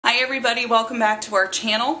Hi everybody, welcome back to our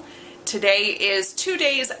channel. Today is 2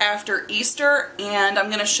 days after Easter and I'm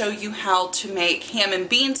going to show you how to make ham and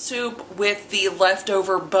bean soup with the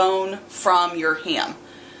leftover bone from your ham.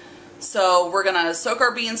 So we're going to soak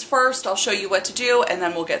our beans first, I'll show you what to do, and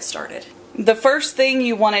then we'll get started. The first thing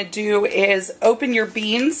you want to do is open your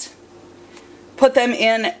beans, put them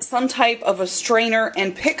in some type of a strainer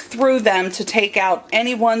and pick through them to take out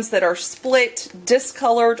any ones that are split,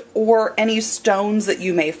 discolored, or any stones that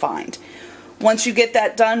you may find. Once you get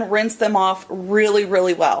that done, rinse them off really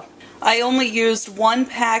well. I only used one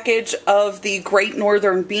package of the Great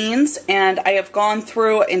Northern beans and I have gone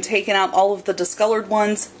through and taken out all of the discolored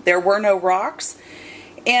ones. There were no rocks.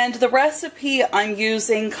 And the recipe I'm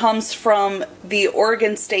using comes from the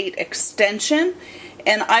Oregon State Extension,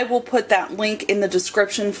 and I will put that link in the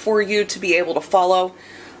description for you to be able to follow.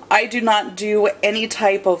 I do not do any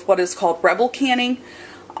type of what is called rebel canning.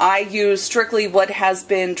 I use strictly what has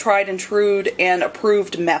been tried and true and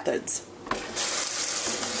approved methods.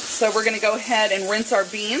 So we're going to go ahead and rinse our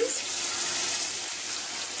beans.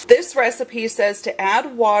 This recipe says to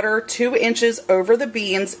add water 2 inches over the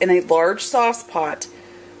beans in a large sauce pot.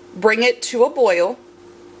 Bring it to a boil.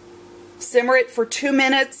 Simmer it for 2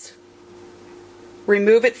 minutes.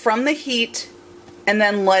 Remove it from the heat and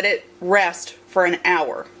then let it rest for an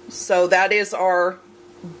hour. So that is our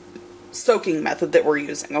soaking method that we're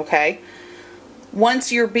using, okay?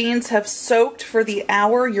 Once your beans have soaked for the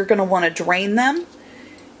hour, you're going to want to drain them,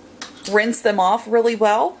 rinse them off really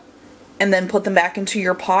well, and then put them back into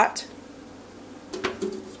your pot.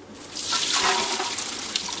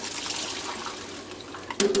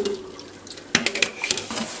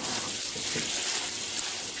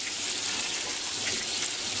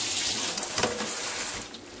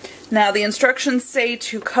 Now the instructions say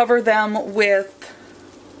to cover them with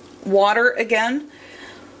water again.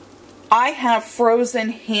 I have frozen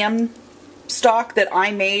ham stock that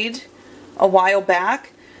I made a while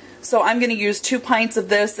back, so I'm going to use 2 pints of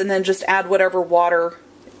this and then just add whatever water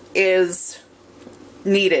is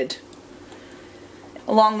needed.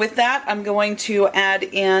 Along with that, I'm going to add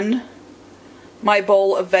in my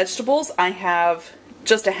bowl of vegetables. I have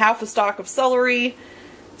just a half a stalk of celery,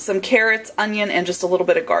 some carrots, onion, and just a little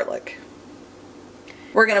bit of garlic.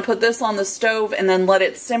 We're going to put this on the stove and then let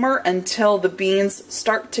it simmer until the beans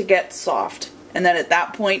start to get soft. And then at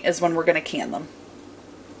that point is when we're going to can them.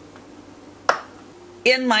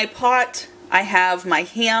 In my pot, I have my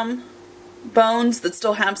ham bones that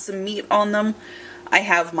still have some meat on them. I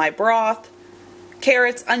have my broth,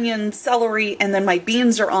 carrots, onion, celery, and then my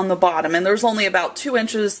beans are on the bottom. And there's only about 2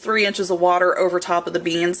 inches, 3 inches of water over top of the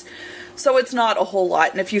beans. So it's not a whole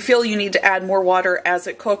lot, and if you feel you need to add more water as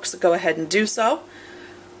it cooks, go ahead and do so.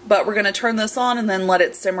 But we're going to turn this on and then let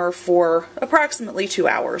it simmer for approximately 2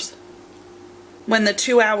 hours. When the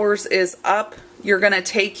 2 hours is up, you're going to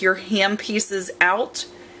take your ham pieces out,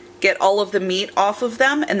 get all of the meat off of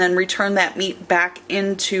them, and then return that meat back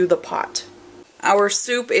into the pot. Our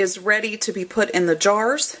soup is ready to be put in the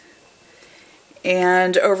jars.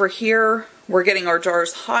 And over here, we're getting our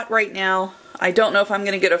jars hot right now. I don't know if I'm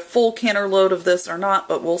going to get a full canner load of this or not,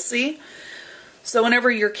 but we'll see. So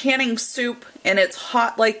whenever you're canning soup and it's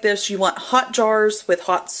hot like this, you want hot jars with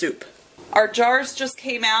hot soup. Our jars just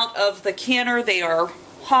came out of the canner. They are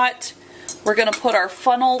hot. We're going to put our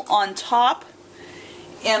funnel on top.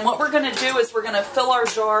 And what we're going to do is we're going to fill our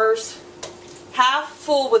jars half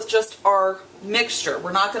full with just our mixture.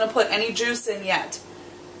 We're not going to put any juice in yet.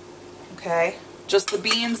 Okay? Just the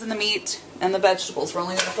beans and the meat and the vegetables. We're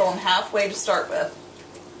only going to fill them halfway to start with.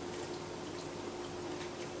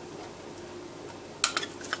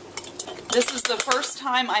 This is the first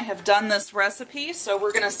time I have done this recipe, so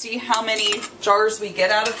we're going to see how many jars we get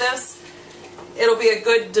out of this. It'll be a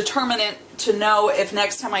good determinant to know if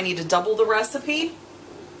next time I need to double the recipe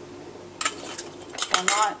or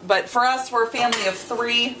not. But for us, we're a family of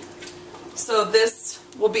 3, so this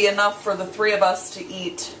will be enough for the 3 of us to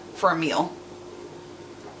eat for a meal.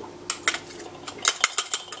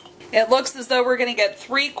 It looks as though we're going to get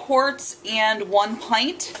 3 quarts and 1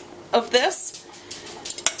 pint of this.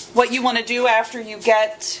 What you want to do after you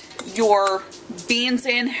get your beans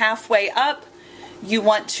in halfway up, you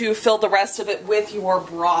want to fill the rest of it with your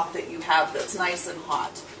broth that you have that's nice and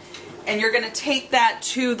hot. And you're going to take that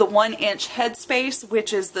to the 1-inch headspace,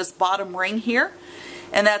 which is this bottom ring here.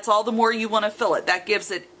 And that's all the more you want to fill it. That gives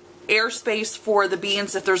it airspace for the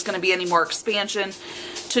beans if there's going to be any more expansion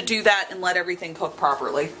to do that and let everything cook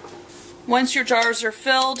properly. Once your jars are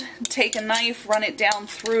filled, take a knife, run it down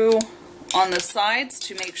through on the sides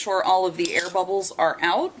to make sure all of the air bubbles are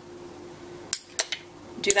out.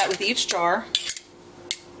 Do that with each jar.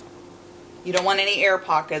 You don't want any air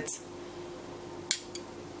pockets.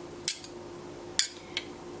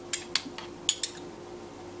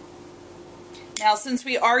 Now, since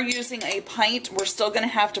we are using a pint, we're still going to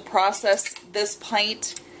have to process this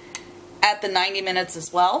pint at the 90 minutes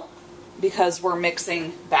as well, because we're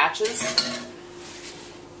mixing batches.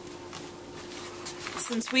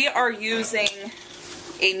 Since we are using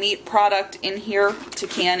a meat product in here to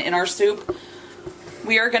can in our soup,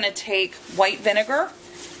 we are going to take white vinegar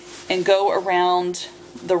and go around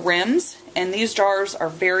the rims. And these jars are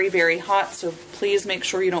very, very hot, so please make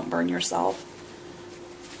sure you don't burn yourself.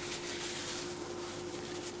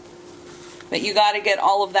 But you got to get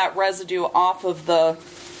all of that residue off of the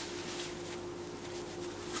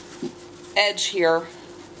edge here.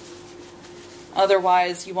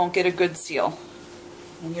 Otherwise, you won't get a good seal.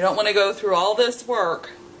 And you don't want to go through all this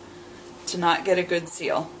work to not get a good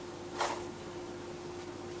seal.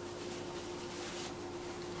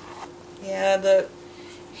 Yeah, the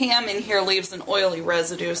ham in here leaves an oily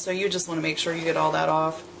residue, so you just want to make sure you get all that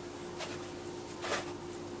off.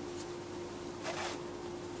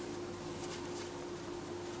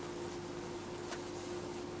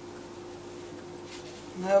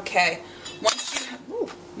 Okay,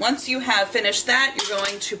 once you have finished that, you're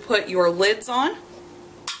going to put your lids on.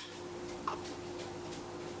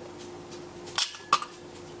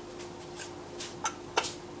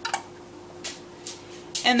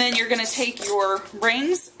 And then you're going to take your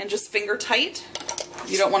rings and just finger tight.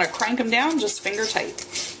 You don't want to crank them down, just finger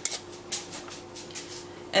tight.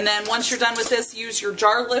 And then once you're done with this, use your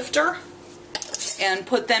jar lifter and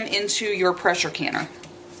put them into your pressure canner.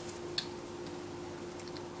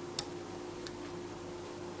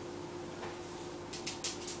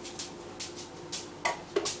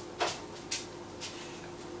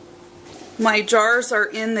 My jars are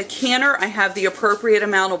in the canner. I have the appropriate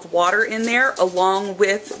amount of water in there along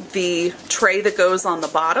with the tray that goes on the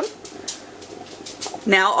bottom.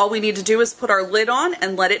 Now all we need to do is put our lid on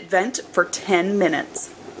and let it vent for 10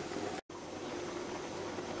 minutes.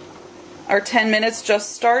 Our 10 minutes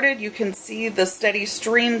just started. You can see the steady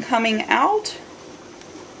stream coming out.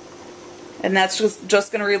 And that's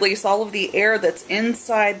just going to release all of the air that's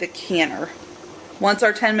inside the canner. Once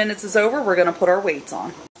our 10 minutes is over, we're going to put our weights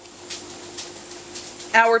on.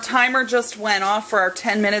 Our timer just went off for our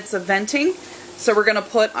 10 minutes of venting, so we're going to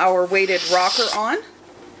put our weighted rocker on.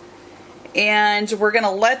 And we're going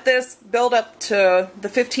to let this build up to the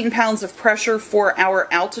 15 pounds of pressure for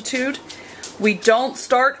our altitude. We don't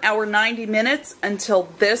start our 90 minutes until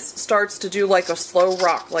this starts to do like a slow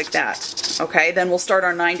rock like that. Okay, then we'll start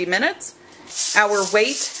our 90 minutes. Our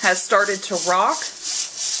weight has started to rock.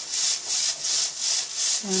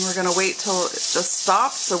 And we're going to wait till it just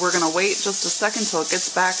stops, so we're going to wait just a second till it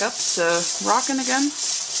gets back up to rocking again.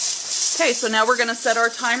 Okay, so now we're going to set our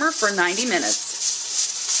timer for 90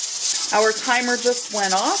 minutes. Our timer just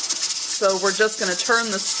went off, so we're just going to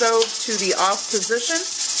turn the stove to the off position,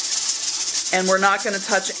 and we're not going to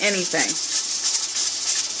touch anything.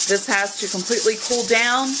 This has to completely cool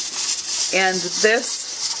down, and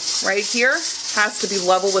this right here has to be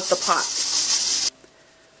level with the pot.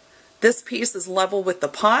 This piece is level with the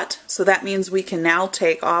pot, so that means we can now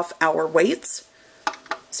take off our weights.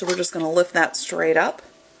 So we're just going to lift that straight up.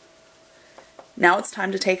 Now it's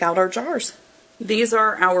time to take out our jars. These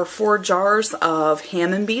are our 4 jars of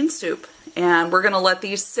ham and bean soup, and we're going to let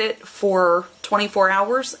these sit for 24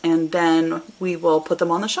 hours and then we will put them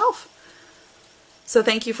on the shelf. So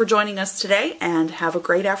thank you for joining us today and have a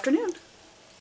great afternoon.